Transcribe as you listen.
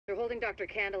holding Dr.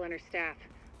 Candle and her staff.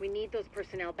 We need those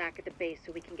personnel back at the base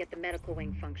so we can get the medical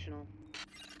wing functional.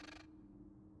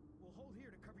 We'll hold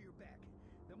here to cover your back.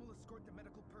 Then we'll escort the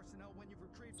medical personnel when you've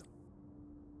retrieved them.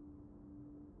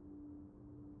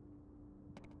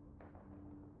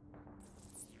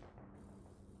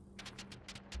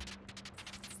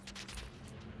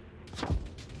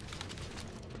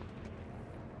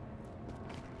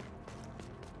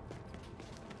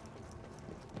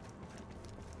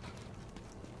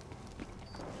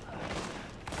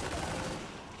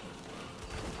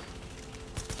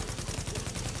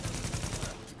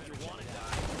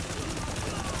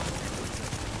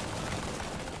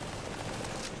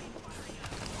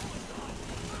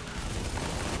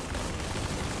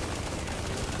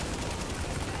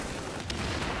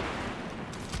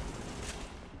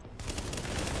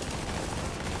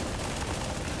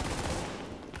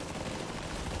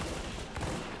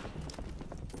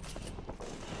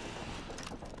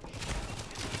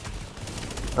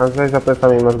 Andrzej, za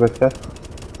plecami masz gościa.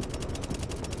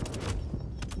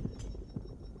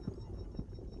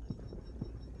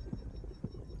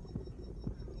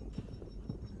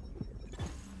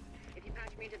 If you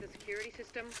patch me into the security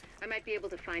system, I might be able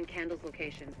to find Candle's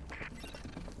location.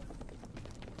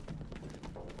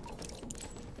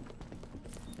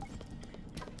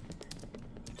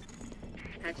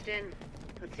 Patched in.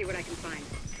 Let's see what I can find.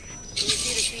 Can you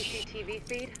see the CCTV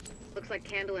feed? Looks like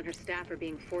Candle and her staff are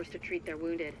being forced to treat their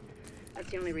wounded. That's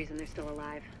the only reason they're still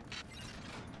alive.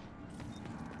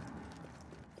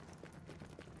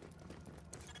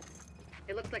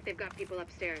 It looks like they've got people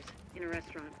upstairs, in a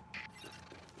restaurant.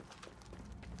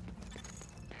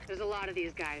 There's a lot of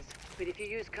these guys, but if you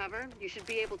use cover, you should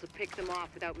be able to pick them off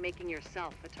without making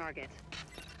yourself a target.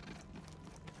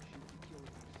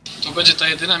 To będzie ta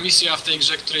jedyna misja w tej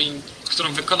grze,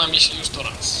 którą wykonam jeśli już to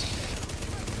raz.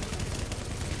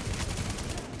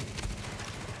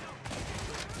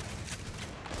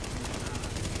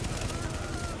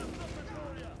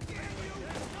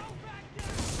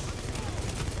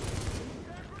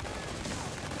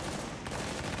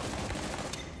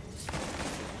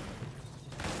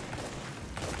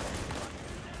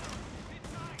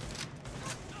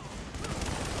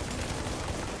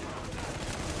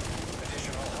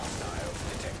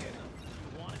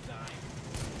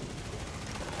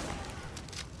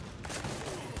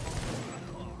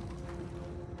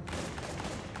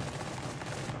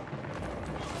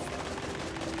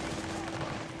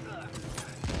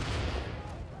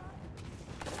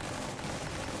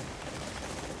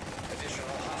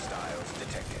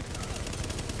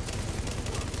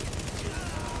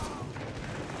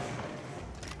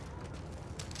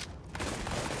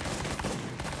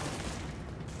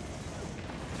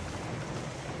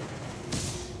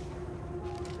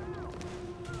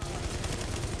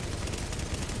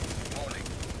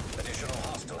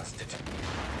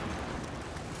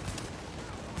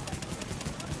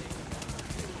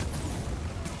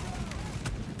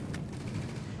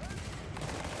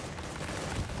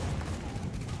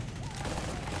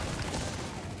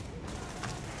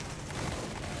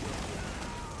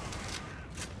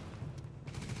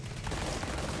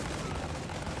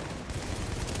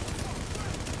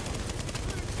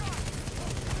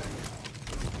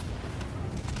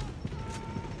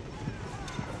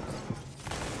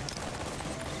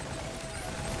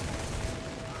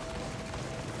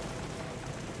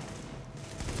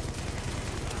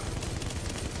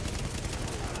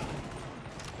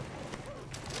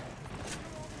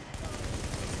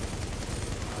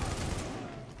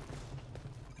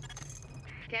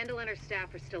 Candle and her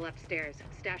staff are still upstairs,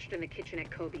 stashed in the kitchen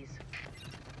at Kobe's.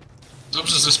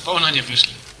 Dobrze, ze spawna nie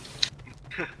wyszli.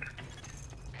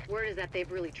 Word is that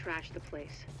they've really trashed the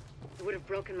place. It would have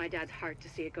broken my dad's heart to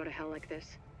see it go to hell like this.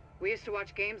 We used to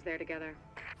watch games there together.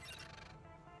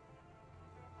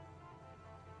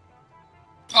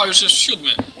 O, już jest 7.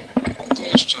 To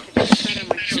jeszcze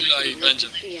chwila i będzie.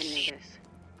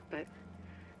 But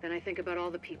then I think about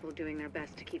all the people doing their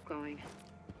best to keep going.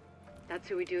 That's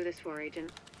who we do this for,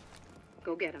 Agent.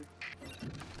 Go get him.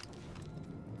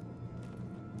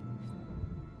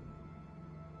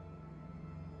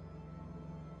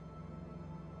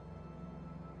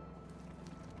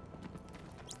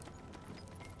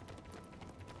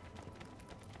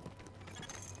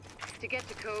 To get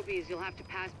to Kobe's, you'll have to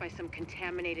pass by some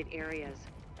contaminated areas.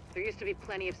 There used to be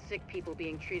plenty of sick people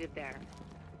being treated there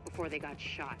before they got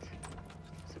shot.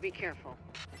 So be careful.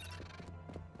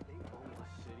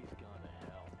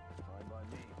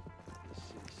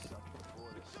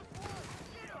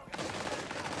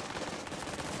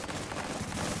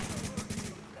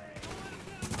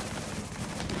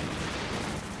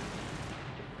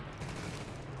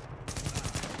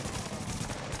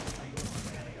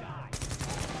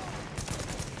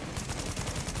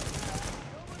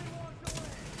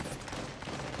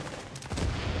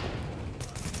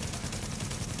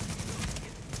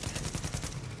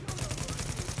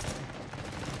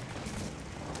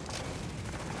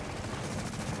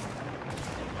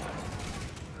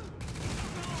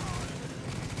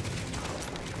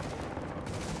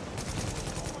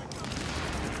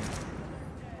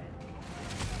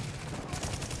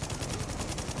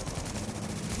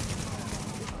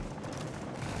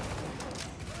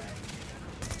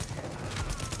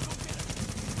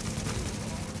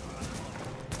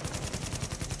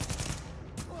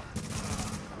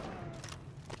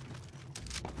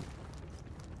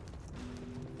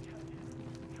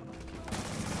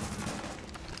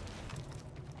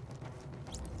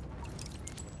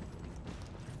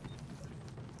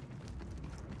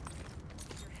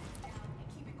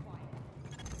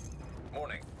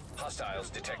 Hostiles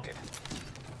detected.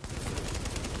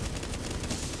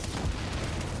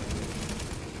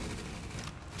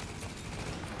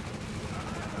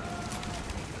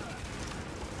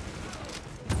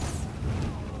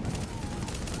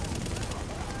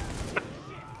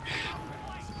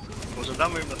 Może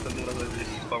damy im następnym razem gdzieś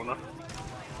spawna?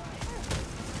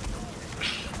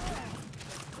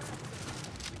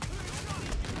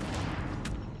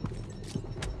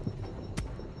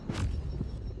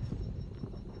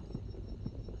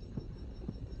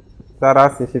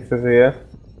 Zaraz, jeśli przeżyję.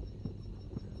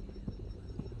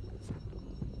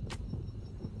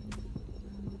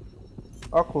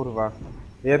 O kurwa.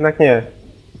 Jednak nie.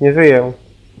 Nie żyję.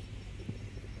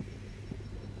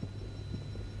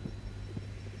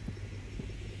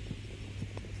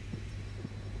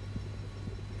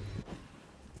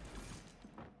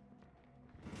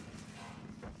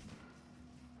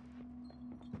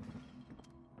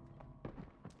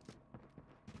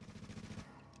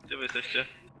 Gdzie wy jesteście?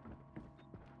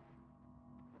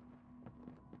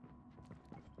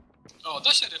 O,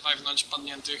 da się revivenąć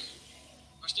padniętych.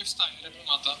 Właśnie wstaje,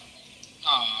 rebumata.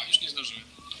 A, już nie zdążyłem.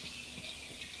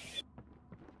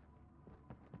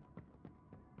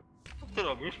 Co ty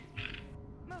robisz?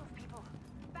 Move, people.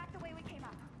 Back the way we came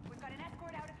up. We've got an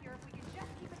escort out of here if we can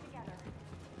just keep it together.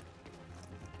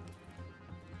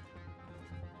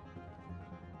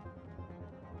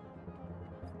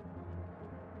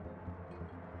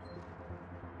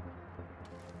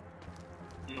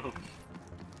 No.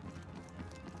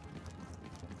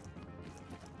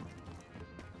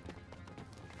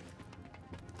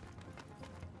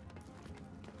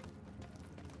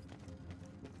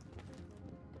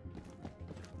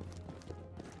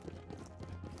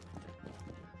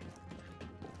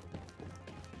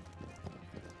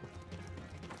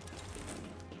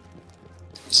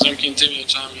 Z zamkniętymi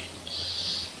oczami.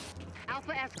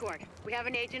 Alpha escort, we have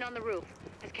an agent on the roof.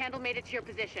 Has Candle made it to your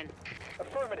position?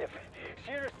 Affirmative.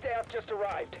 She and her staff just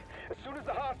arrived. As soon as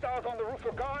the hostiles on the roof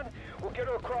are gone, we'll get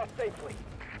her across safely.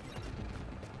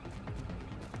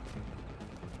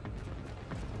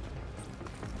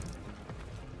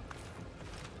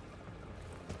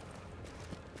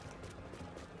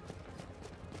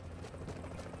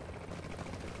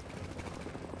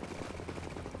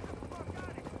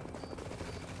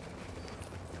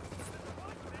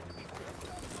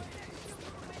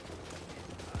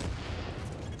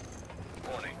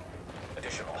 Warning.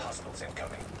 Additional hostiles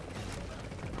incoming.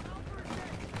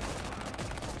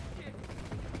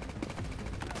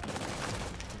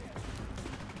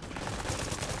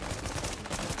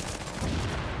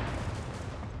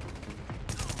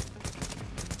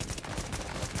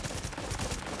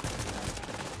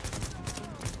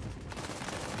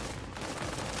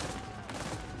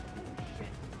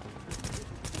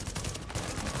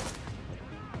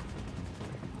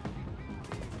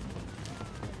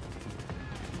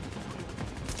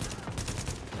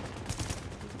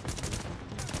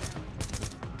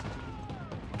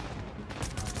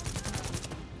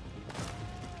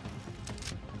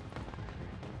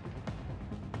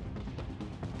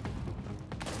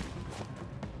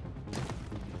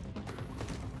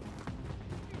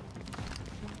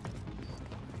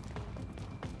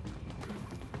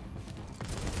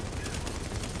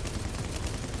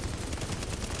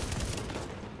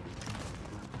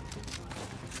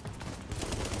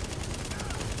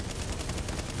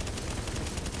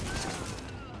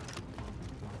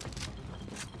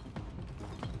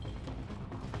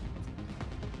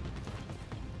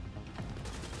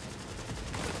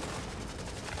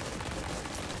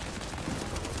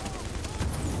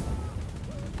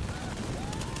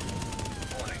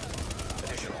 Warning.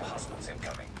 Additional hostiles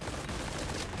incoming.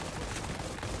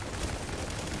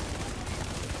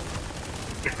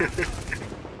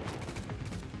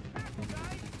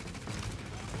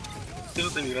 Ty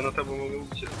rzucaj mi granata, bo mogę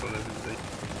ubić się z koledzy tutaj.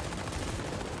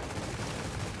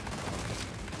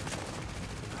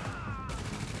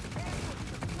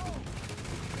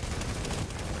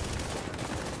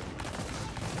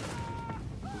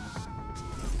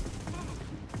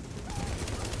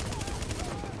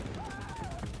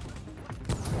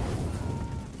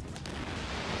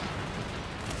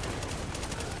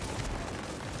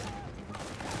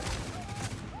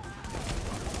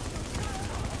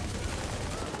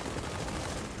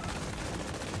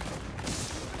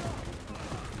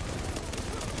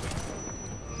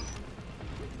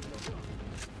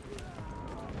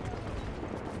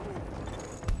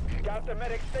 Got the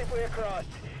medics safely across.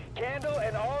 Candle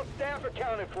and all staff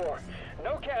accounted for.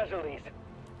 No casualties.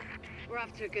 We're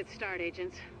off to a good start,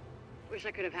 agents. Wish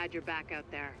I could have had your back out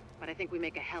there. but I think we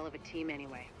make a hell of a team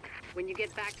anyway. When you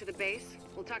get back to the base,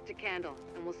 we'll talk to Candle,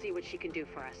 and we'll see what she can do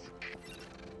for us.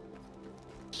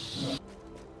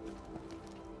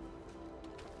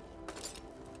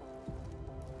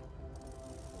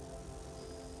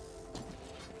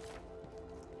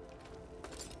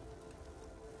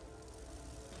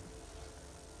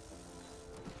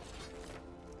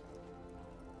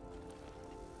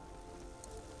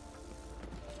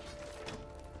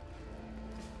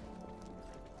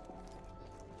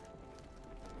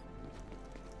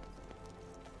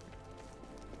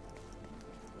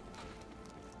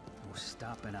 We're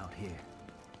stopping out here.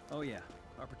 Oh yeah,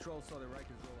 our patrol saw the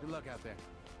Rikers roll. Good luck out there.